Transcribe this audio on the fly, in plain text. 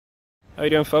How you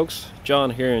doing, folks? John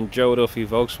here in Joe Duffy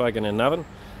Volkswagen in Navan.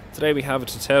 Today we have a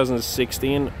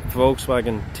 2016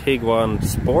 Volkswagen Tiguan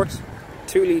SPORT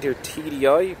 2.0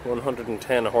 TDI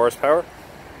 110 horsepower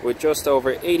with just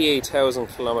over 88,000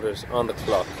 kilometers on the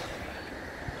clock.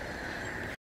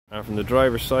 And from the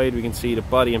driver's side we can see the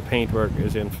body and paintwork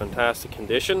is in fantastic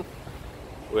condition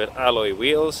with alloy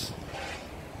wheels,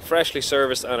 freshly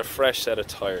serviced and a fresh set of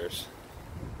tyres.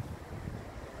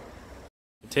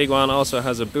 The Tiguan also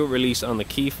has a boot release on the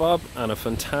key fob and a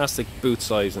fantastic boot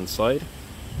size inside.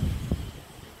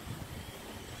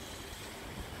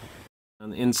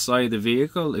 And inside the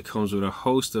vehicle it comes with a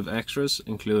host of extras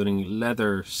including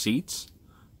leather seats,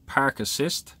 park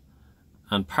assist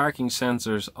and parking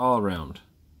sensors all round.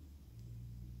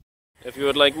 If you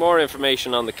would like more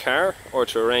information on the car or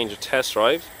to arrange a test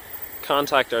drive,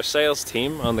 contact our sales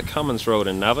team on the Commons Road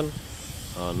in Navan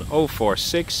on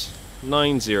 046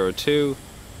 902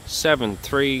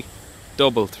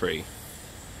 7333.